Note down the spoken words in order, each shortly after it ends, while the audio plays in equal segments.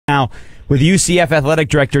now with UCF Athletic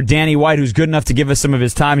Director Danny White, who's good enough to give us some of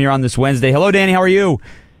his time here on this Wednesday. Hello, Danny. How are you?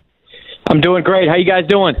 I'm doing great. How you guys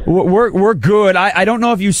doing? We're good. I don't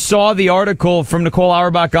know if you saw the article from Nicole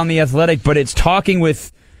Auerbach on The Athletic, but it's talking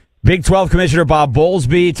with Big 12 Commissioner Bob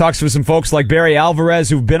Bowlesby. It talks with some folks like Barry Alvarez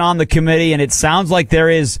who've been on the committee, and it sounds like there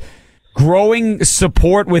is growing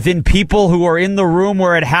support within people who are in the room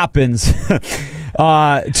where it happens.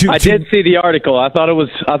 I did see the article. I thought it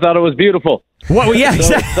was beautiful. Well, yeah,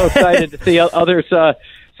 so excited to see others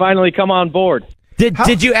finally come on board.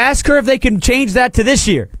 Did you ask her if they can change that to this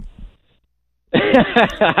year?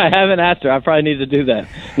 I haven't asked her. I probably need to do that.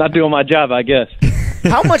 Not doing my job, I guess.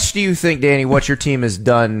 How much do you think, Danny, what your team has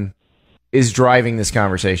done is driving this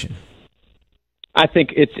conversation? I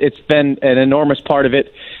think it's been an enormous part of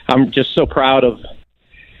it. I'm just so proud of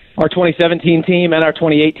our 2017 team and our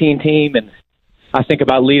 2018 team, and I think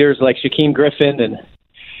about leaders like Shaquem Griffin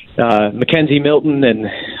and Mackenzie Milton and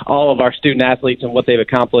all of our student athletes and what they've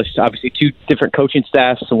accomplished. Obviously, 2 different coaching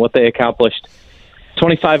staffs and what they accomplished.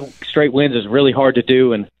 25 straight wins is really hard to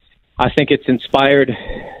do, and I think it's inspired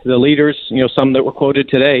the leaders, some that were quoted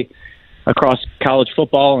today across college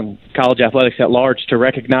football and college athletics at large, to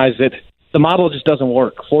recognize that the model just doesn't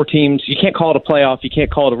work. 4 teams, you can't call it a playoff, you can't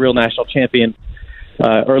call it a real national champion,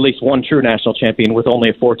 or at least one true national champion with only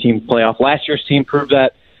a 4-team playoff. Last year's team proved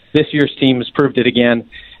that. This year's team has proved it again.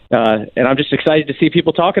 And I'm just excited to see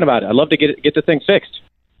people talking about it. I'd love to get the thing fixed.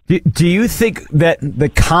 Do you think that the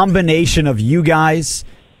combination of you guys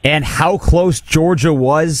and how close Georgia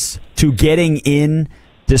was to getting in,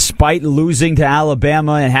 despite losing to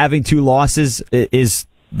Alabama and having 2 losses, is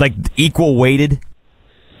like equal weighted?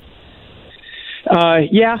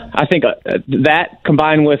 Yeah, I think that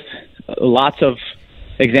combined with lots of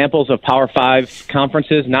examples of Power 5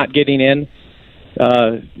 conferences not getting in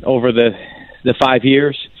over the 5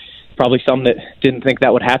 years, probably some that didn't think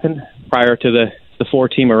that would happen prior to the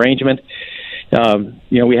 4-team arrangement.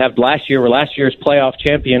 We have last year's playoff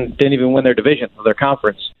champion didn't even win their division or their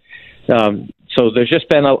conference. So there's just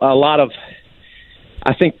been a lot of,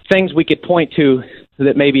 I think, things we could point to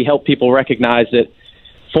that maybe help people recognize that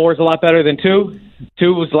 4 is a lot better than 2.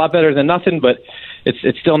 2 is a lot better than nothing, but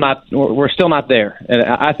it's still not. We're still not there. And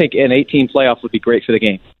I think an 18 playoff would be great for the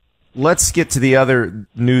game. Let's get to the other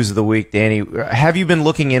news of the week, Danny. Have you been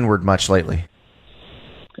looking inward much lately?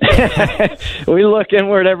 We look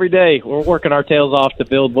inward every day. We're working our tails off to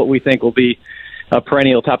build what we think will be a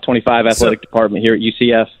perennial top 25 athletic department here at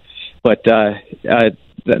UCF. But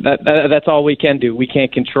that's all we can do. We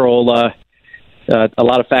can't control a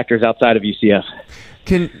lot of factors outside of UCF.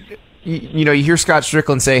 You hear Scott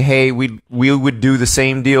Strickland say, hey, we would do the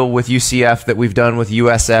same deal with UCF that we've done with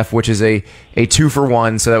USF, which is a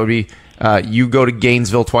 2-for-1. So that would be you go to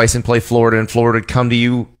Gainesville twice and play Florida, and Florida would come to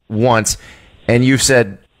you once. And you've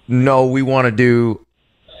said, no, we want to do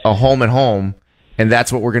a home and home, and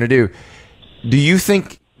that's what we're going to do. Do you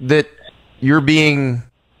think that you're being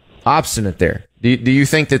obstinate there? Do you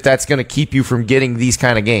think that that's going to keep you from getting these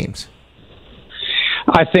kind of games?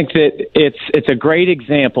 I think that it's a great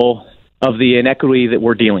example of the inequity that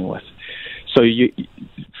we're dealing with. So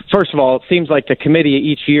first of all, it seems like the committee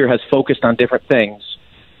each year has focused on different things.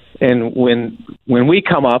 And when we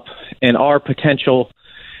come up and our potential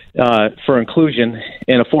for inclusion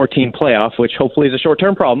in a 14 playoff, which hopefully is a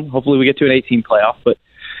short-term problem. Hopefully we get to an 18 playoff.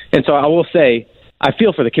 And so I will say, I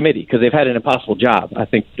feel for the committee because they've had an impossible job. I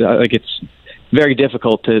think it's very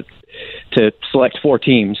difficult to select 4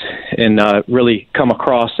 teams and really come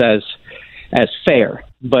across as fair.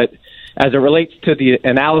 But as it relates to the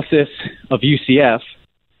analysis of UCF,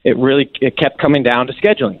 it kept coming down to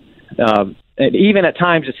scheduling. And even at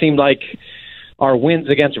times it seemed like our wins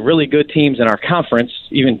against really good teams in our conference,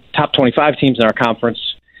 even top 25 teams in our conference,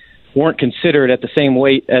 weren't considered at the same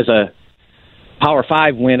weight as a Power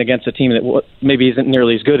 5 win against a team that maybe isn't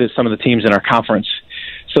nearly as good as some of the teams in our conference.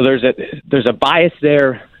 So there's a bias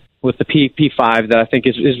there with the P5 that I think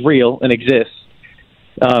is real and exists.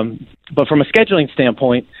 But from a scheduling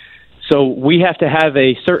standpoint, so we have to have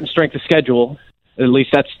a certain strength of schedule, at least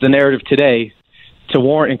that's the narrative today, to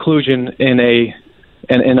warrant inclusion in a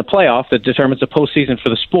playoff that determines the postseason for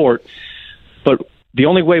the sport. But the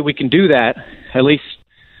only way we can do that, at least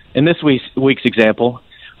in this week's example,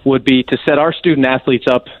 would be to set our student athletes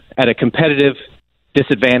up at a competitive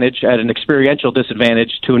disadvantage, at an experiential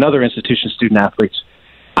disadvantage to another institution's student athletes.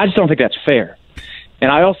 I just don't think that's fair. And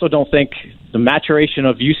I also don't think the maturation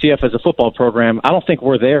of UCF as a football program, I don't think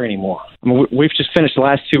we're there anymore. I mean, we've just finished the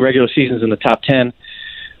last 2 regular seasons in the top 10.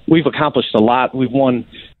 We've accomplished a lot. We've won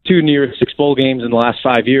 2 New Year's Six bowl games in the last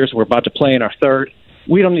 5 years. We're about to play in our 3rd.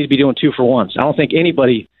 We don't need to be doing 2-for-1s. I don't think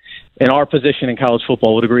anybody in our position in college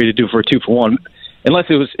football would agree to do for a 2-for-1, unless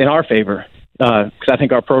it was in our favor, because I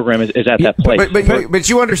think our program is at that place. But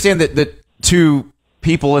you understand that the two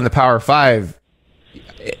people in the Power Five,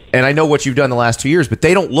 and I know what you've done the last 2 years, but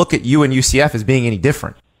they don't look at you and UCF as being any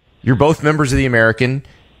different. You're both members of the American.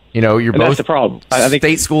 You're and both that's the problem. I think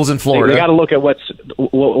state schools in Florida. We got to look at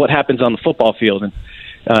what happens on the football field, and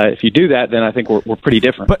if you do that, then I think we're pretty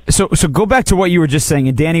different. But so go back to what you were just saying,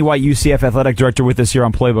 and Danny White, UCF athletic director, with us here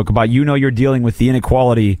on Playbook, about you're dealing with the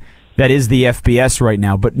inequality that is the FBS right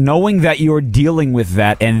now. But knowing that you're dealing with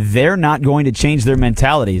that, and they're not going to change their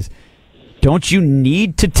mentalities, don't you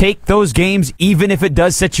need to take those games, even if it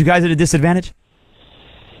does set you guys at a disadvantage?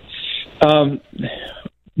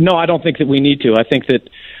 No, I don't think that we need to. I think that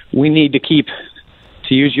we need to keep,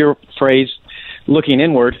 to use your phrase, looking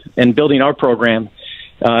inward and building our program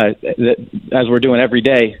as we're doing every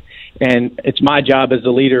day. And it's my job as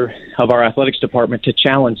the leader of our athletics department to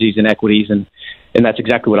challenge these inequities, and that's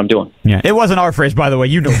exactly what I'm doing. Yeah, it wasn't our phrase, by the way.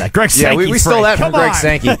 You know that. Greg Sankey. Yeah, we stole that from Greg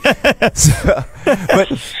Sankey.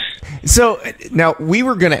 So now we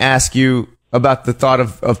were going to ask you about the thought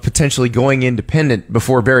of potentially going independent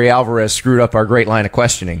before Barry Alvarez screwed up our great line of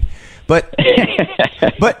questioning. But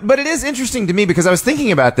it is interesting to me because I was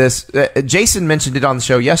thinking about this. Jason mentioned it on the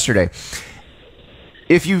show yesterday.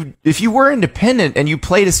 If you were independent and you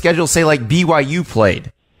played a schedule, say like BYU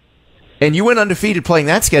played, and you went undefeated playing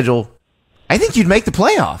that schedule, I think you'd make the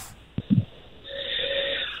playoff.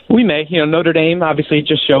 We may. Notre Dame obviously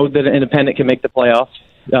just showed that an independent can make the playoff.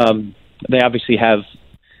 They obviously have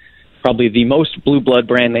probably the most blue blood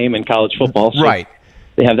brand name in college football. So right.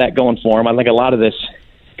 They have that going for them. I think a lot of this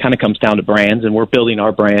kind of comes down to brands, and we're building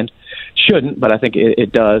our brand. Shouldn't, but I think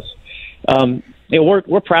it does.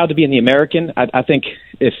 We're proud to be in the American. I think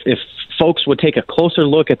if folks would take a closer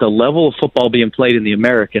look at the level of football being played in the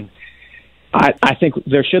American, I think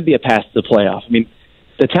there should be a path to the playoff. I mean,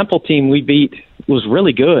 the Temple team we beat was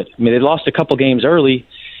really good. I mean, they lost a couple games early,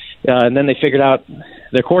 and then they figured out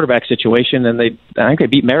their quarterback situation, and I think they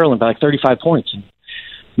beat Maryland by like 35 points. And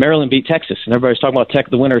Maryland beat Texas, and everybody's talking about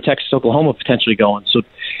the winner of Texas-Oklahoma potentially going. So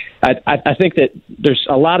I think that there's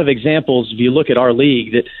a lot of examples, if you look at our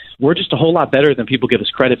league, that we're just a whole lot better than people give us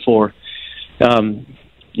credit for.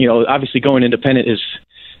 Obviously going independent is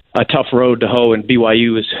a tough road to hoe, and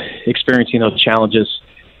BYU is experiencing those challenges.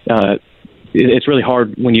 It's really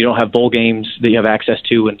hard when you don't have bowl games that you have access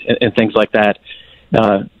to and things like that.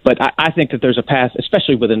 But I think that there's a path,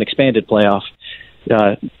 especially with an expanded playoff,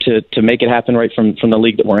 to make it happen right from the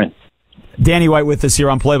league that we're in. Danny White with us here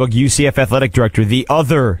on Playbook, UCF athletic director. The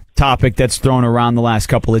other topic that's thrown around the last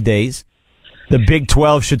couple of days, the Big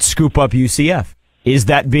 12 should scoop up UCF. Is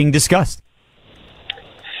that being discussed?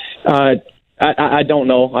 I don't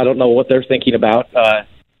know. I don't know what they're thinking about.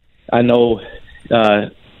 I know,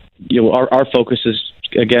 our focus is,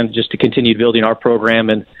 again, just to continue building our program,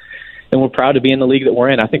 and we're proud to be in the league that we're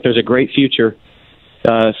in. I think there's a great future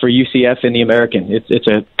for UCF in the American. It's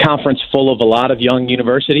a conference full of a lot of young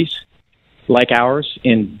universities like ours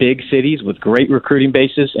in big cities with great recruiting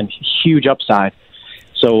bases and huge upside.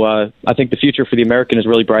 So I think the future for the American is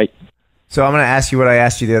really bright. So I'm going to ask you what I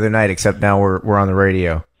asked you the other night, except now we're on the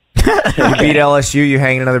radio. You beat LSU, you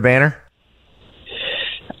hanging another banner?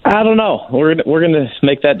 I don't know. We're going to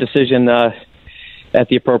make that decision at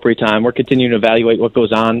the appropriate time. We're continuing to evaluate what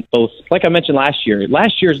goes on, both, like I mentioned last year.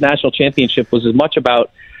 Last year's national championship was as much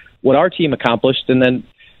about what our team accomplished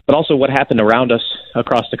but also what happened around us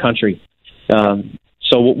across the country.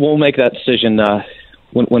 So we'll make that decision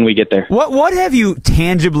when we get there. What have you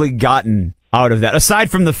tangibly gotten out of that,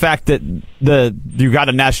 aside from the fact that you got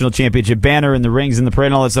a national championship banner and the rings and the parade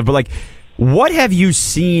and all that stuff? But what have you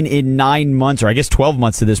seen in 9 months, or I guess 12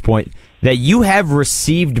 months to this point, that you have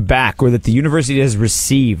received back, or that the university has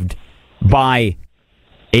received by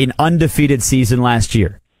an undefeated season last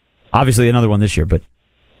year? Obviously, another one this year, but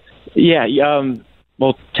yeah.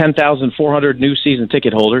 10,400 new season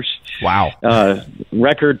ticket holders. Wow.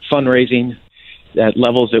 Record fundraising at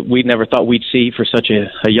levels that we never thought we'd see for such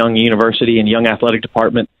a young university and young athletic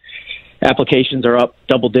department. Applications are up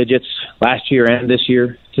double digits last year and this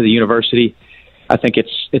year to the university. I think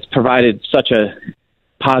it's provided such a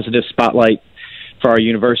positive spotlight for our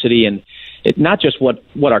university, and not just what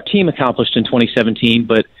our team accomplished in 2017,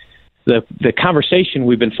 but the conversation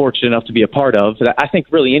we've been fortunate enough to be a part of. I think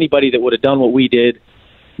really anybody that would have done what we did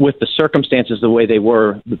with the circumstances the way they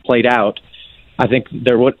played out, I think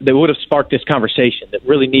they would have sparked this conversation that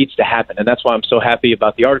really needs to happen. And that's why I'm so happy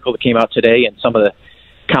about the article that came out today and some of the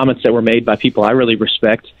comments that were made by people I really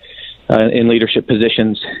respect in leadership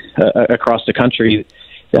positions across the country.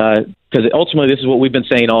 Because ultimately this is what we've been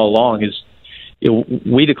saying all along is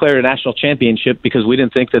we declared a national championship because we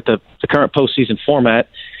didn't think that the current postseason format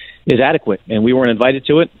is adequate, and we weren't invited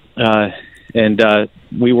to it.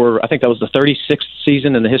 We were, I think that was the 36th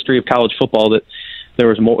season in the history of college football that there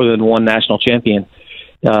was more than one national champion.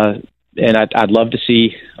 And I'd love to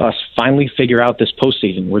see us finally figure out this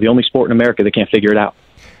postseason. We're the only sport in America that can't figure it out.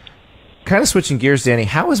 Kind of switching gears, Danny,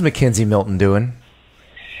 how is McKenzie Milton doing?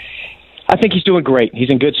 I think he's doing great. He's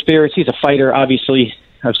in good spirits. He's a fighter. Obviously,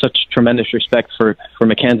 I have such tremendous respect for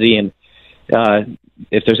McKenzie. And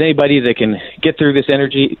if there's anybody that can get through this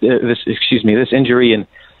this injury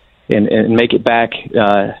and make it back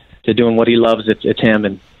to doing what he loves, it's him.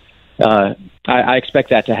 And I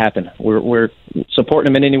expect that to happen. We're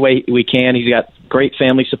supporting him in any way we can. He's got great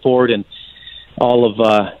family support, and all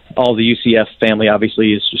the UCF family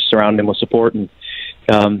obviously is just surrounding him with support. And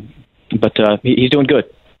but he's doing good.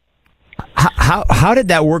 How did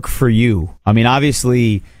that work for you? I mean,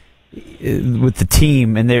 obviously, with the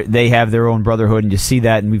team, and they have their own brotherhood, and you see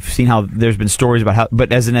that, and we've seen how there's been stories about how.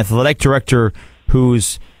 But as an athletic director,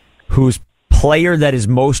 whose player that is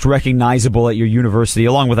most recognizable at your university,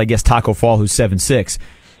 along with, I guess, Taco Fall, who's 7'6",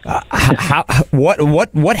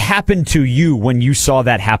 what happened to you when you saw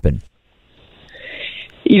that happen?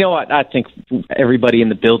 You know, I think everybody in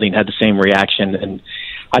the building had the same reaction, and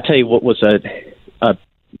I tell you what was a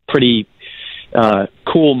pretty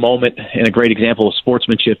cool moment and a great example of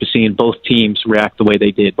sportsmanship is seeing both teams react the way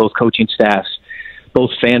they did, both coaching staffs,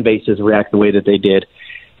 both fan bases react the way that they did.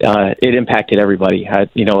 It impacted everybody. I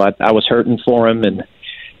was hurting for him and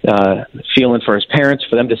feeling for his parents,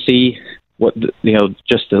 for them to see what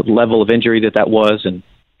just the level of injury that was, and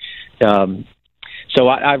so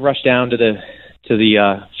I rushed down to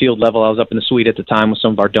the field level. I was up in the suite at the time with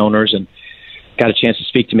some of our donors and got a chance to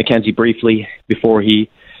speak to McKenzie briefly before he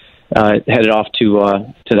headed off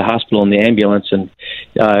to the hospital in the ambulance. And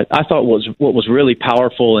I thought what was really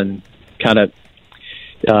powerful and kind of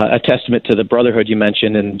a testament to the brotherhood you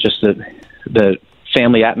mentioned and just the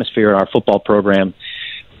family atmosphere in our football program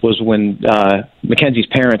was when McKenzie's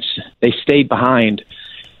parents, they stayed behind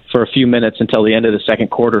for a few minutes until the end of the second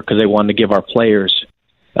quarter because they wanted to give our players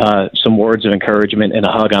some words of encouragement and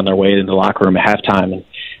a hug on their way into the locker room at halftime. And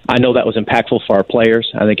I know that was impactful for our players.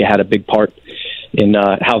 I think it had a big part in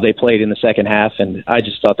how they played in the second half, and I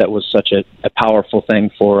just thought that was such a powerful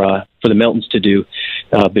thing for the Miltons to do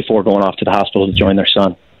before going off to the hospital to join their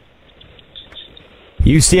son.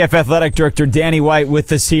 UCF Athletic Director Danny White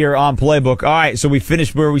with us here on Playbook. All right, so we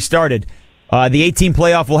finished where we started. The 18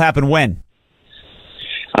 playoff will happen when?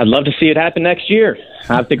 I'd love to see it happen next year.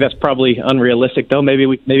 I think that's probably unrealistic, though. Maybe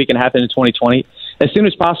it can happen in 2020. As soon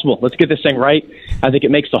as possible. Let's get this thing right. I think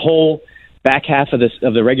it makes the whole back half of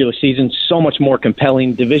the regular season so much more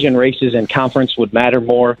compelling. Division races and conference would matter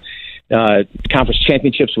more. Conference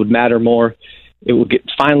championships would matter more. It would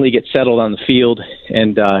finally get settled on the field.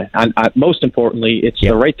 And most importantly, it's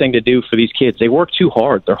the right thing to do for these kids. They work too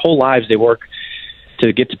hard. Their whole lives they work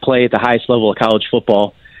to get to play at the highest level of college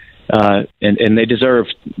football. And they deserve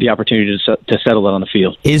the opportunity to settle it on the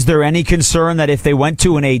field. Is there any concern that if they went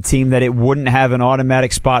to an 8 team that it wouldn't have an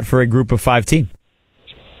automatic spot for a group of 5 team?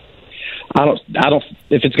 I don't.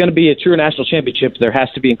 If it's going to be a true national championship, there has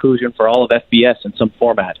to be inclusion for all of FBS in some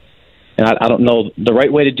format. And I don't know the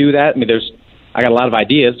right way to do that. I mean, I got a lot of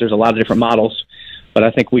ideas. There's a lot of different models, but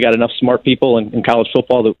I think we got enough smart people in college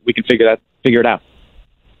football that we can figure it out.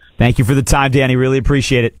 Thank you for the time, Danny. Really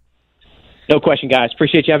appreciate it. No question, guys.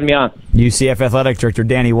 Appreciate you having me on. UCF Athletic Director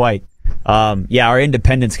Danny White. Our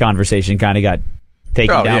independence conversation kind of got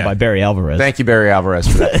taken down by Barry Alvarez. Thank you, Barry Alvarez,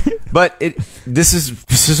 for that. But this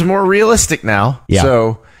is more realistic now. Yeah.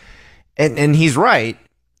 So, and he's right.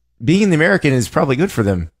 Being the American is probably good for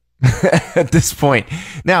them at this point.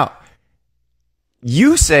 Now,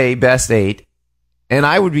 you say best 8, and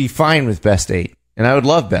I would be fine with best 8, and I would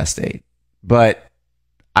love best 8, but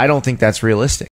I don't think that's realistic.